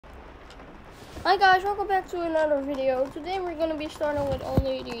Hi guys, welcome back to another video. Today we're gonna be starting with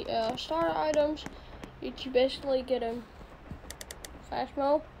only the starter items. You basically get them fast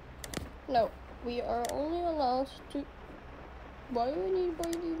mode. No, we are only allowed to. Why do we need to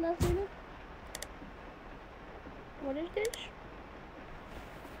buy these maps reader? What is this?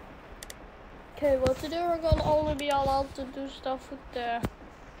 Okay, well today we're gonna only be allowed to do stuff with the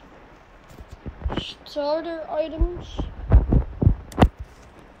starter items.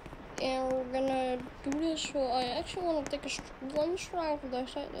 And we're gonna do this, so I actually want to take one try for that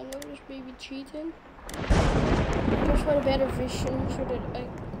side and not just maybe cheating. Just for the better vision, so that I...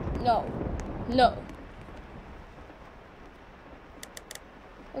 No.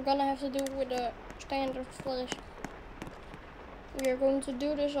 We're gonna have to do with the standard flash. We are going to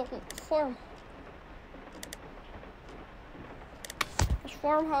do this on farm. This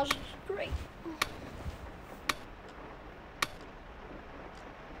farmhouse is great.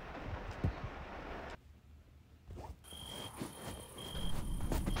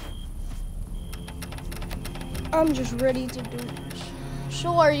 I'm just ready to do this.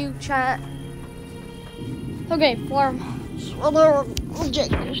 So are you, chat? Okay, farm. Other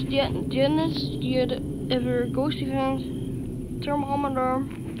objectives. The ever ghost event, thermometer,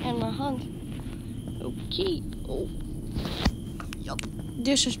 and a hunt. Okay. Oh. Yup.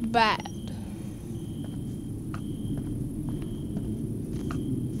 This is bad.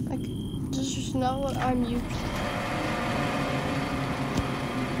 Like, this is not what I'm used to.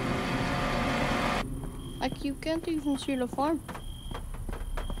 Like, you can't even see the farm.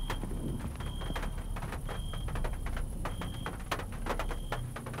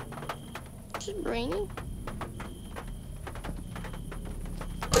 Is it raining?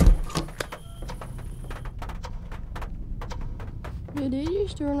 Did they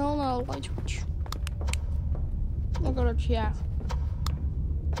just turn on a light switch? I gotta check.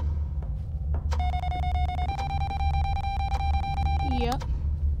 Yep.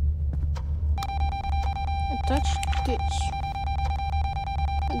 Touch this.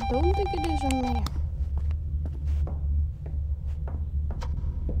 I don't think it is on there.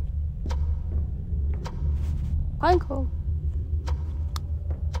 Pinecone.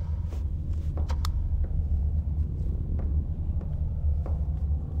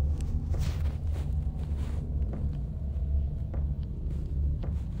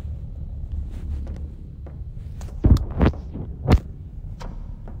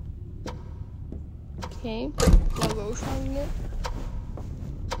 Okay, no ghost on it.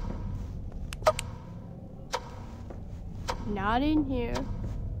 Not in here.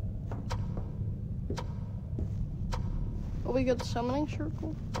 Oh, we got the summoning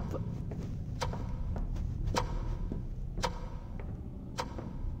circle.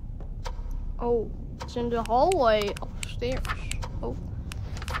 Oh, it's in the hallway upstairs. Oh,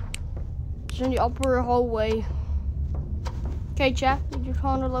 it's in the upper hallway. Okay, chat, we just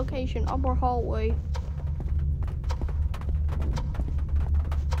found the location. Upper hallway.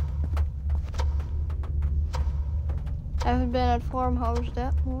 I haven't been at farmhouse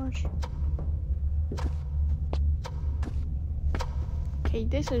that much. Okay,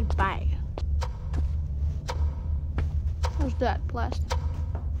 this is bad. What's that? Plastic.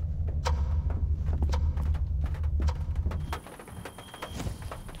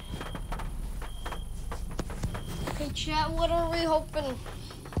 Okay, chat, what are we hoping?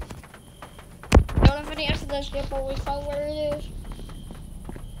 Don't have any accidents yet, but we found where it is.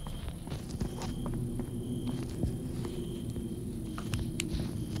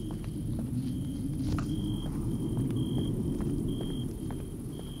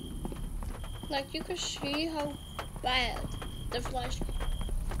 Like, you can see how bad the flash.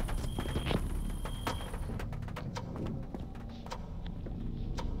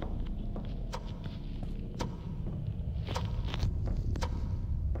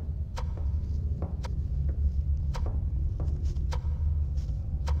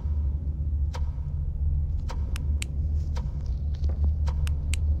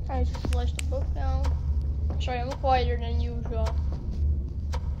 I just flushed the book down. Sorry, I'm quieter than usual.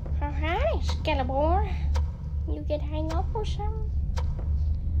 Oh, hi, Skeletor. You get hang up or something?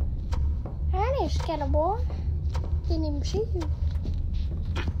 Hi, Skeletor. Didn't even see you.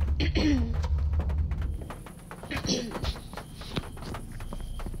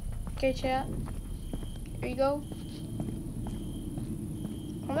 Okay, chat. Here you go.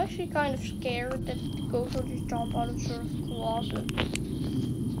 I'm actually kind of scared that the ghost will just jump out of sort of closet.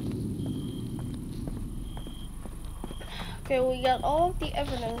 Okay, we got all of the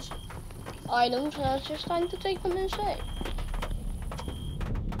evidence items, now it's just time to take them inside.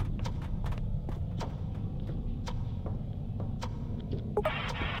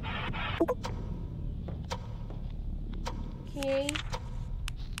 Yay.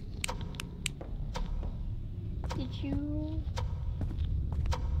 Did you?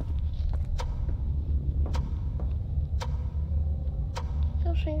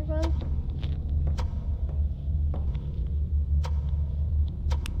 Still saying run.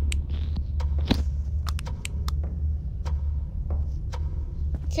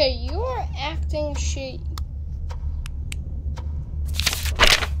 Okay, you are acting shady.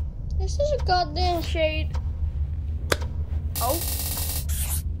 This is a goddamn shade. Oh.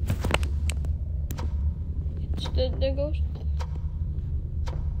 It's the ghost.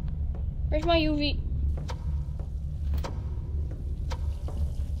 Where's my UV?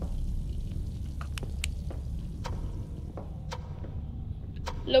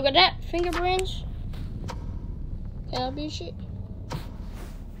 Look at that. Fingerprints. Can I be shit?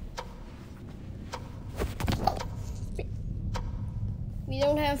 We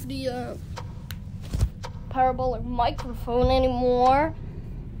don't have the parabolic microphone anymore.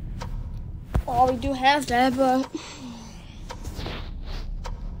 Well, we do have that, but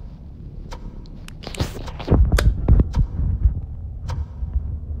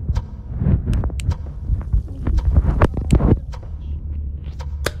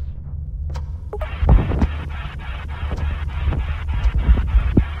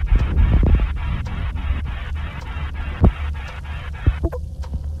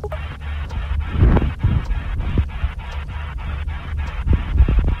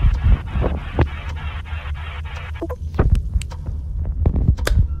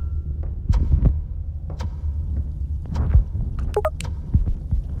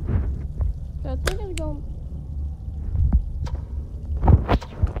I think it's going.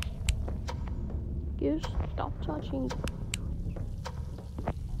 Just stop touching.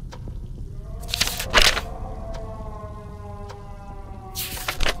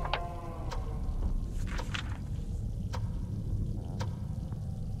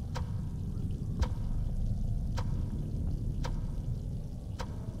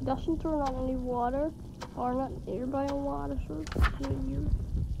 Doesn't turn on any water, or not nearby a water source. You.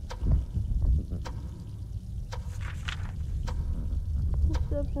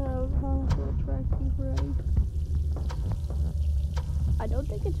 Steps and I was hung to attract you, right? I don't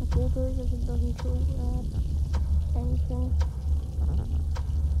think it's a filter because it doesn't show anything.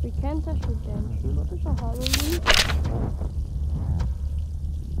 We can test redemption, but it's a Halloween.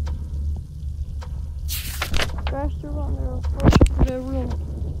 Faster on there, first the room.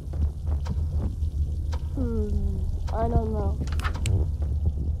 I don't know.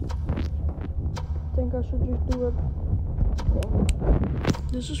 I think I should just do it.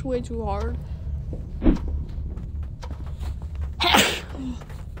 This is way too hard.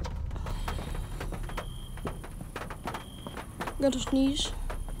 Got to sneeze.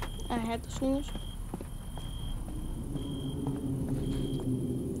 I had to sneeze.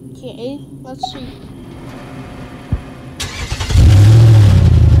 Okay, let's see.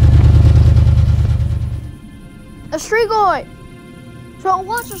 A Strigoi! So it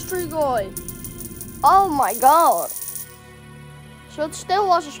was a Strigoi! Oh my god! So it still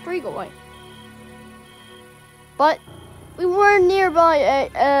was a Strigoi. But we weren't nearby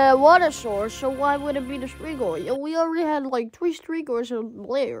a water source, so why would it be the Strigoi? We already had like 3 Strigois in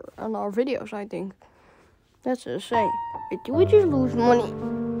Blair on our videos, I think. That's insane. Did we just lose money?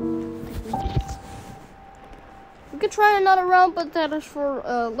 We could try another round, but that is for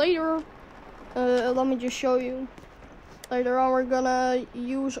later. Let me just show you. Later on, we're gonna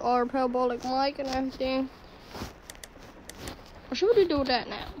use our parabolic mic and everything. Or should we do that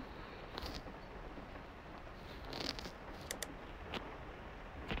now?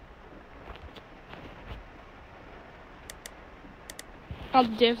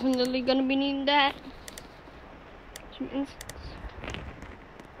 I'm definitely gonna be needing that. Some instance.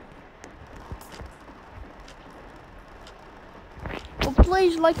 Well,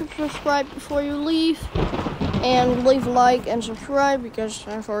 please like and subscribe before you leave. And leave a like and subscribe because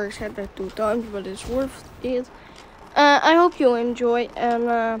I've already said that 2 times, but it's worth it. I hope you enjoy,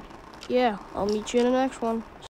 and yeah, I'll meet you in the next one.